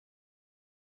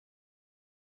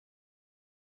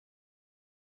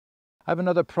I have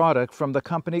another product from the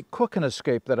company Cook and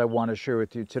Escape that I want to share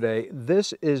with you today.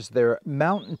 This is their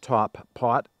mountaintop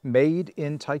pot made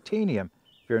in titanium.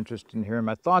 If you're interested in hearing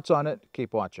my thoughts on it,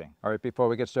 keep watching. All right, before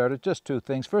we get started, just two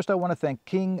things. First, I want to thank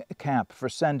King Camp for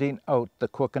sending out the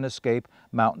Cook and Escape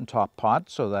mountaintop pot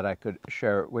so that I could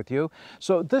share it with you.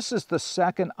 So this is the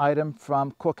second item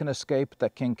from Cook and Escape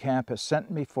that King Camp has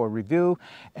sent me for review.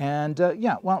 And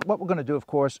what we're going to do, of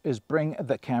course, is bring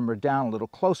the camera down a little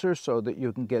closer so that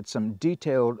you can get some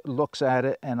detailed looks at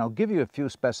it. And I'll give you a few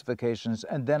specifications,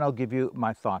 and then I'll give you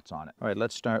my thoughts on it. All right,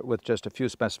 let's start with just a few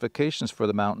specifications for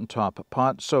the mountaintop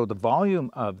pot. So the volume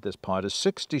of this pot is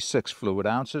 66 fluid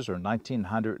ounces, or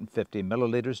 1950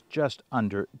 milliliters, just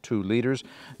under 2 liters.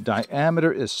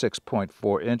 Diameter is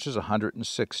 6.4 inches,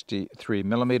 163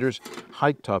 millimeters.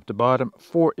 Height top to bottom,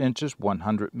 4 inches,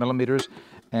 100 millimeters.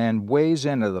 And weighs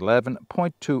in at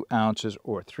 11.2 ounces,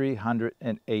 or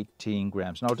 318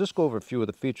 grams. Now, I'll just go over a few of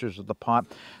the features of the pot,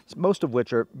 most of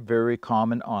which are very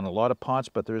common on a lot of pots,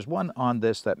 but there's one on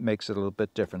this that makes it a little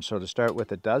bit different. So to start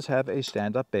with, it does have a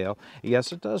stand-up bail.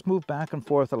 Yes, it does move back and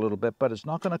forth a little bit, but it's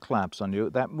not going to collapse on you.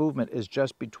 That movement is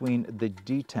just between the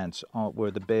detents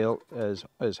where the bail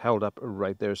is held up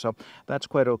right there. So that's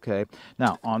quite okay.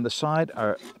 Now, on the side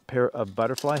are a pair of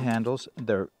butterfly handles.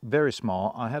 They're very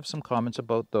small. I have some comments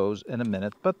about those in a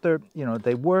minute, but they're,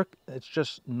 they work. It's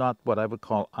just not what I would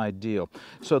call ideal.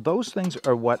 So those things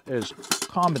are what is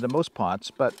common to most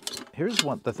pots, but here's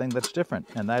the thing that's different,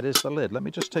 and that is the lid. Let me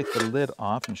just take the lid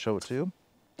off and show it to you.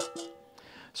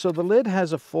 So the lid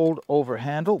has a fold over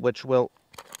handle, which will,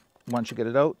 once you get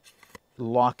it out,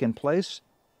 lock in place,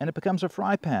 and it becomes a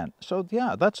fry pan. So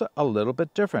yeah, that's a little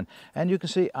bit different. And you can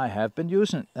see I have been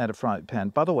using it at a fry pan.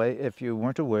 By the way, if you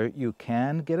weren't aware, you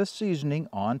can get a seasoning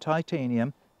on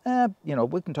titanium.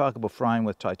 We can talk about frying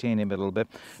with titanium a little bit,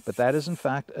 but that is in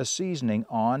fact a seasoning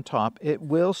on top. It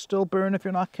will still burn if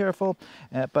you're not careful,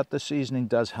 but the seasoning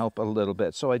does help a little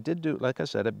bit. So I did do, like I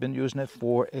said, I've been using it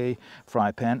for a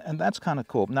fry pan, and that's kind of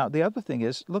cool. Now, the other thing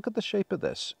is, look at the shape of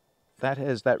this.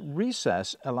 That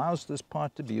recess allows this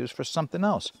pot to be used for something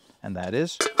else, and that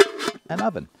is an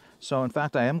oven. So in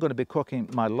fact, I am going to be cooking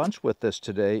my lunch with this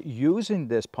today using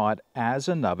this pot as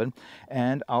an oven,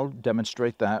 and I'll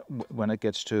demonstrate that when it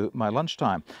gets to my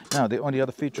lunchtime. Now, the only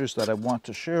other features that I want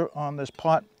to share on this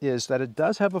pot is that it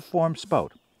does have a form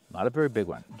spout. Not a very big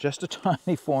one, just a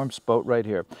tiny form spout right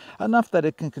here. Enough that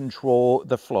it can control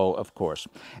the flow, of course.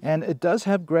 And it does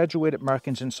have graduated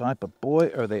markings inside, but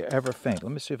boy, are they ever faint.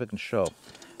 Let me see if I can show.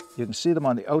 You can see them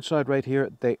on the outside right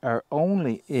here. They are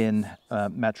only in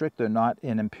metric. They're not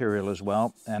in imperial as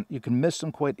well. And you can miss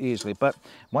them quite easily. But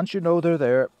once you know they're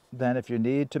there, then if you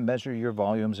need to measure your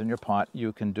volumes in your pot,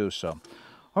 you can do so.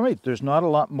 All right, there's not a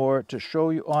lot more to show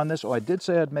you on this. Oh, I did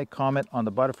say I'd make comment on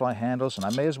the butterfly handles, and I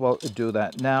may as well do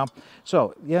that now.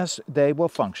 So, yes, they will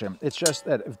function. It's just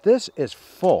that if this is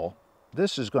full,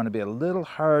 this is going to be a little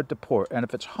hard to pour. And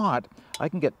if it's hot, I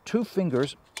can get 2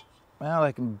 fingers. Well,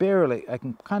 I can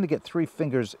kind of get 3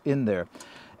 fingers in there.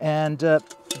 And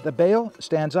the bail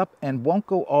stands up and won't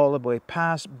go all the way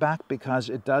back because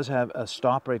it does have a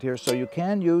stop right here. So you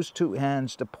can use 2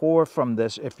 hands to pour from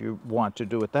this if you want to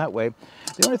do it that way.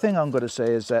 The only thing I'm going to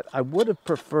say is that I would have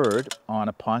preferred on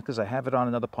a pot, because I have it on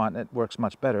another pot and it works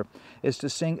much better, is to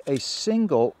sing a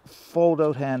single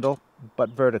fold-out handle, but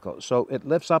vertical. So it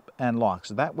lifts up and locks.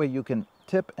 That way you can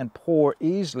tip and pour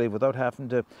easily without having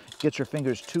to get your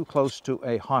fingers too close to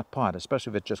a hot pot,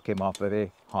 especially if it just came off of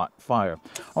a hot fire.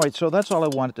 All right, so that's all I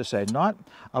wanted to say. Not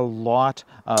a lot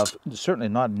of, certainly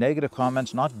not negative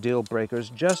comments, not deal breakers,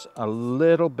 just a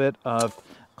little bit of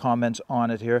comments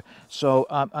on it here. So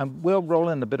I will roll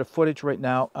in a bit of footage right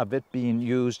now of it being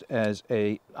used as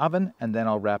a oven, and then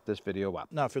I'll wrap this video up.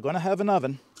 Now, if you're going to have an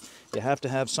oven, you have to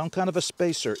have some kind of a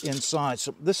spacer inside.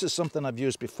 So this is something I've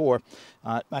used before.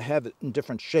 I have it in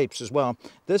different shapes as well.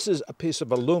 This is a piece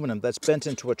of aluminum that's bent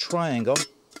into a triangle,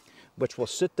 which will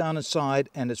sit down inside,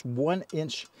 and it's 1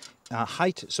 inch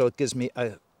height. So it gives me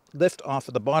a lift off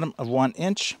of the bottom of 1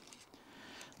 inch.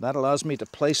 That allows me to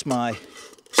place my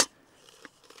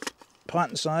pot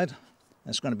inside.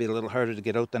 It's going to be a little harder to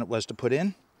get out than it was to put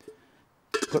in.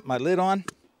 Put my lid on.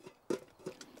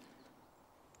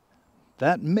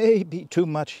 That may be too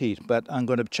much heat, but I'm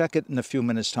going to check it in a few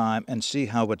minutes' time and see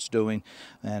how it's doing,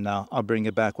 and I'll bring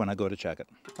it back when I go to check it.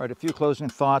 All right, a few closing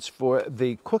thoughts for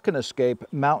the Cook and Escape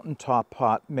mountaintop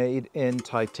pot made in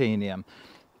titanium.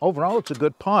 Overall, it's a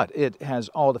good pot. It has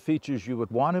all the features you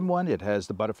would want in one. It has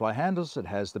the butterfly handles, it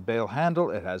has the bail handle,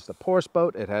 it has the pour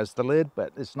spout, it has the lid,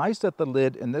 but it's nice that the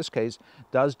lid, in this case,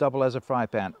 does double as a fry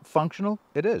pan. Functional?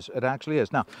 It is. It actually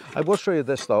is. Now, I will show you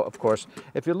this, though, of course.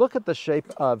 If you look at the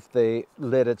shape of the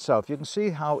lid itself, you can see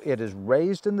how it is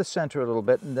raised in the center a little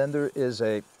bit, and then there is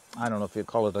a, I don't know if you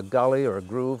call it a gully or a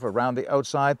groove around the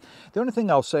outside. The only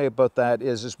thing I'll say about that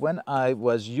is when I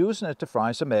was using it to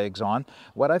fry some eggs on,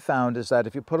 what I found is that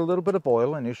if you put a little bit of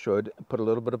oil, and you should put a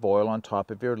little bit of oil on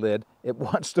top of your lid, it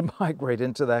wants to migrate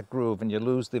into that groove and you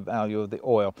lose the value of the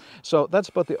oil. So that's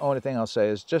about the only thing I'll say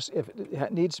is just if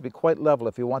it needs to be quite level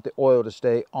if you want the oil to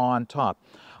stay on top.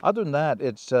 Other than that,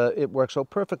 it works so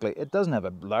perfectly. It doesn't have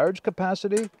a large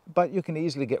capacity, but you can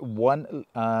easily get one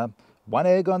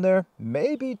egg on there,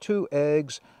 maybe 2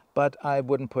 eggs, but I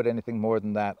wouldn't put anything more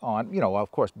than that on. You know, of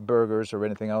course, burgers or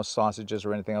anything else, sausages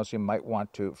or anything else you might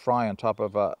want to fry on top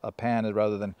of a pan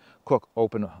rather than cook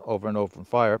over and over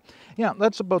fire. Yeah,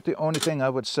 that's about the only thing I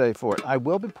would say for it. I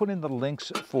will be putting the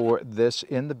links for this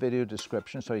in the video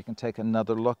description so you can take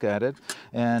another look at it.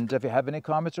 And if you have any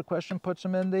comments or questions, put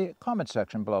them in the comment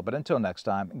section below. But until next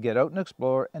time, get out and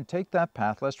explore and take that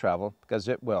path less traveled because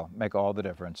it will make all the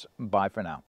difference. Bye for now.